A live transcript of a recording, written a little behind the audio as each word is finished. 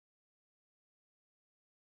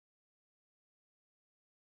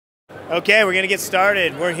Okay, we're going to get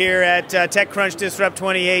started. We're here at TechCrunch Disrupt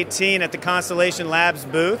 2018 at the Constellation Labs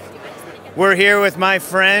booth. We're here with my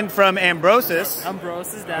friend from Ambrosus.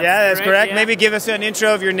 Ambrosus, that's correct. Yeah. Maybe give us an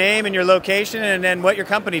intro of your name and your location, and then what your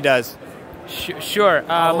company does. Sure.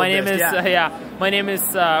 My name is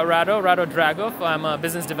Rado Dragov. I'm a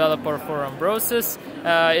business developer for Ambrosus.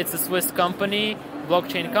 It's a Swiss company,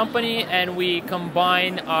 blockchain company, and we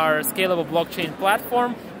combine our scalable blockchain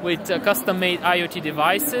platform with custom-made IoT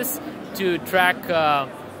devices to track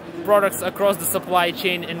products across the supply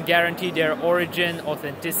chain and guarantee their origin,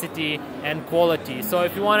 authenticity, and quality. So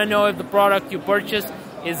if you want to know if the product you purchase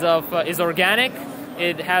is organic,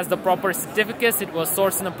 it has the proper certificates, it was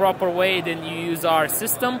sourced in a proper way, then you use our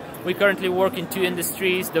system. We currently work in two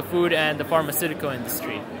industries, the food and the pharmaceutical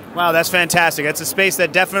industry. Wow, that's fantastic. That's a space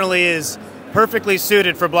that definitely is perfectly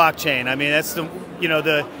suited for blockchain. I mean, that's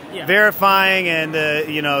the verifying and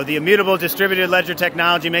the immutable distributed ledger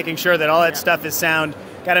technology, making sure that all that stuff is sound.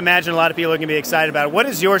 Got to imagine a lot of people are going to be excited about it. What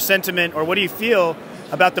is your sentiment, or what do you feel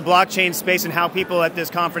about the blockchain space and how people at this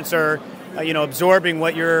conference are, absorbing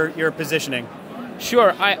what you're positioning?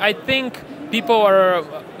 Sure, I think people are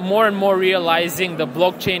more and more realizing the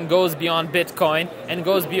blockchain goes beyond Bitcoin and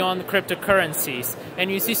goes beyond cryptocurrencies.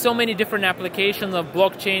 And you see so many different applications of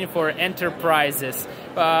blockchain for enterprises,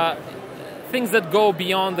 things that go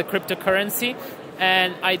beyond the cryptocurrency.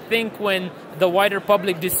 And I think when the wider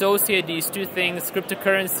public dissociate these two things,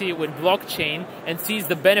 cryptocurrency with blockchain, and sees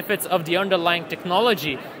the benefits of the underlying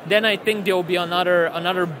technology, then I think there will be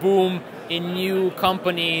another boom in new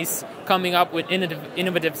companies coming up with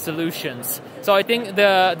innovative solutions. So I think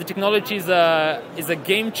the technology is a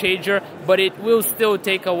game changer, but it will still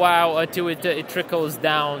take a while until it trickles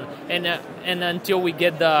down and until we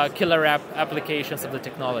get the killer applications of the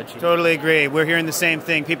technology. Totally agree. We're hearing the same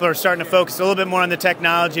thing. People are starting to focus a little bit more on the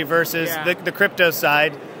technology versus the crypto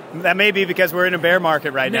side. That may be because we're in a bear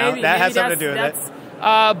market right now. That has something to do with it.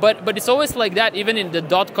 But it's always like that, even in the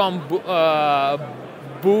dot-com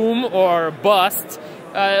boom or bust.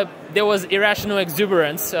 There was irrational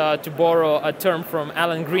exuberance, to borrow a term from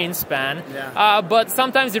Alan Greenspan. But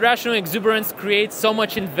sometimes irrational exuberance creates so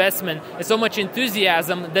much investment and so much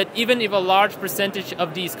enthusiasm that even if a large percentage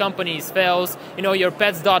of these companies fails, your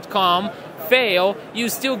pets.com fail, you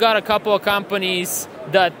still got a couple of companies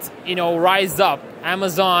that, rise up.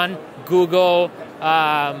 Amazon, Google,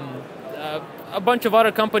 a bunch of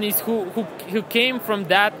other companies who came from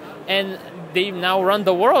that, and they now run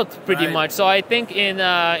the world pretty much. So I think in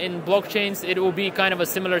blockchains it will be kind of a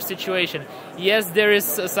similar situation. Yes, there is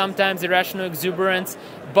sometimes irrational exuberance,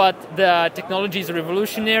 but the technology is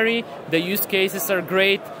revolutionary. The use cases are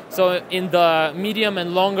great. So in the medium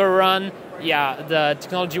and longer run, the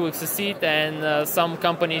technology will succeed, and some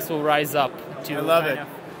companies will rise up. I love it.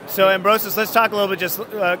 So Ambrosus, let's talk a little bit, just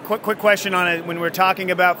a quick question on it. When we're talking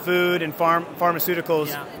about food and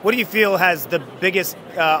pharmaceuticals, what do you feel has the biggest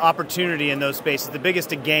opportunity in those spaces, the biggest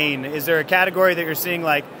to gain? Is there a category that you're seeing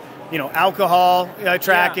like, alcohol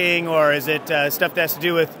tracking, or is it stuff that has to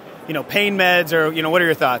do with, pain meds, or, what are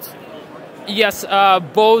your thoughts? Yes,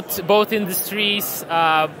 both industries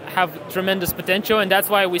have tremendous potential, and that's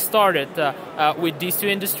why we started with these two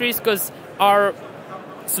industries, because our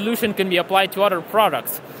solution can be applied to other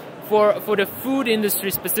products. For the food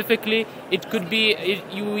industry specifically, it could be,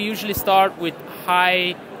 you usually start with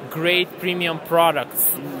high-grade premium products,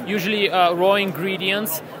 usually raw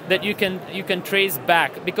ingredients that you can trace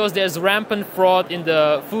back, because there's rampant fraud in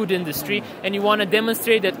the food industry, and you want to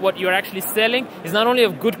demonstrate that what you're actually selling is not only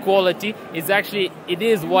of good quality, it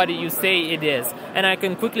is what you say it is. And I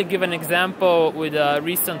can quickly give an example with a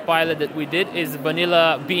recent pilot that we did, is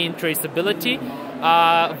vanilla bean traceability.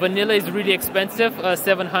 Vanilla is really expensive,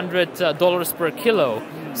 $700 per kilo.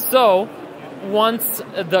 So once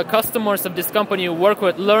the customers of this company you work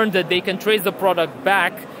with learned that they can trace the product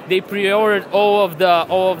back, they pre-ordered all of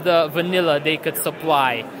the vanilla they could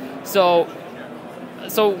supply. So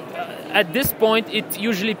at this point, it's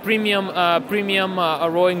usually premium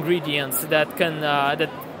raw ingredients that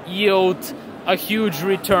yield a huge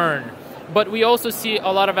return. But we also see a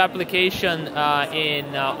lot of application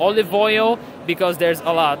in olive oil, because there's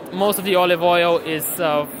a lot. Most of the olive oil is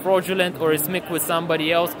fraudulent or is mixed with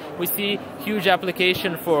somebody else. We see huge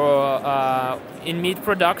application for in meat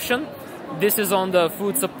production. This is on the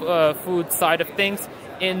food side of things.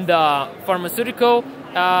 In the pharmaceutical,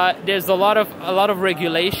 there's a lot of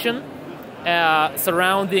regulation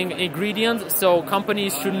surrounding ingredients. So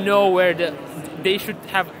companies should know where they should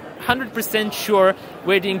have 100% sure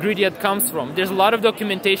where the ingredient comes from. There's a lot of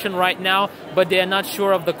documentation right now, but they are not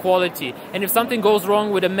sure of the quality. And if something goes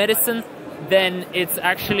wrong with a medicine, then it's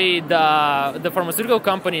actually the pharmaceutical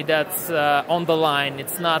company that's on the line.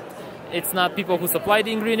 It's not people who supply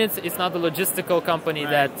the ingredients. It's not the logistical company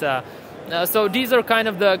that. So these are kind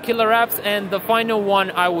of the killer apps. And the final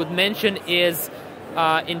one I would mention is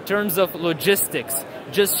in terms of logistics,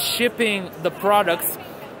 just shipping the products.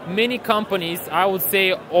 Many companies, I would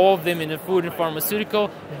say all of them in the food and pharmaceutical,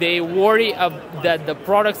 they worry that the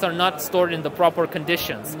products are not stored in the proper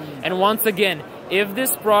conditions. And once again, if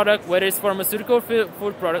this product, whether it's pharmaceutical or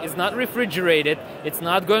food product, is not refrigerated, it's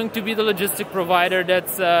not going to be the logistic provider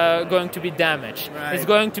that's going to be damaged. Right. It's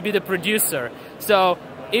going to be the producer. So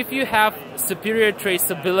if you have superior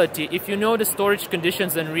traceability, if you know the storage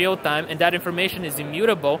conditions in real time and that information is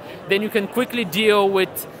immutable, then you can quickly deal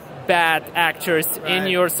with bad actors in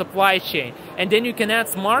your supply chain. And then you can add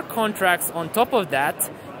smart contracts on top of that,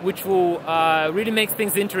 which will really make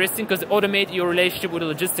things interesting because automate your relationship with a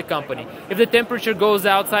logistic company. If the temperature goes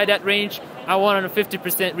outside that range, I want a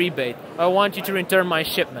 50% rebate. I want you to return my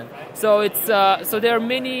shipment. So so there are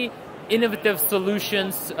many innovative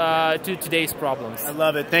solutions to today's problems. I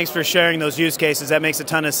love it. Thanks for sharing those use cases. That makes a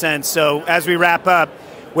ton of sense. So as we wrap up,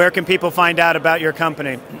 where can people find out about your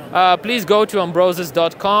company? Please go to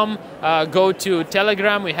ambrosus.com, go to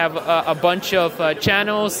Telegram. We have a bunch of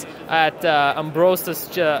channels at Ambrosus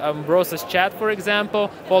Chat, for example.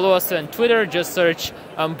 Follow us on Twitter, just search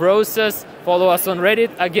Ambrosus. Follow us on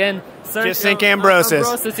Reddit, again, search just think Ambrosus.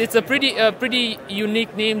 Ambrosus. It's a pretty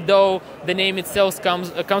unique name, though the name itself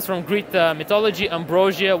comes from Greek mythology.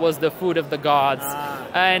 Ambrosia was the food of the gods.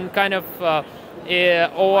 And kind of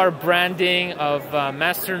all our branding of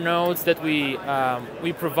master nodes that we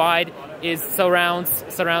provide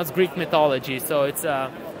surrounds Greek mythology. So it's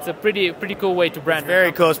a pretty cool way to brand.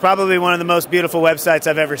 Very cool. It's probably one of the most beautiful websites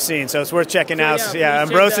I've ever seen. So it's worth checking out. Yeah,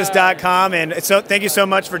 Ambrosus.com. And so thank you so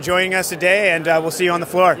much for joining us today, and we'll see you on the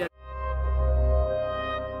floor.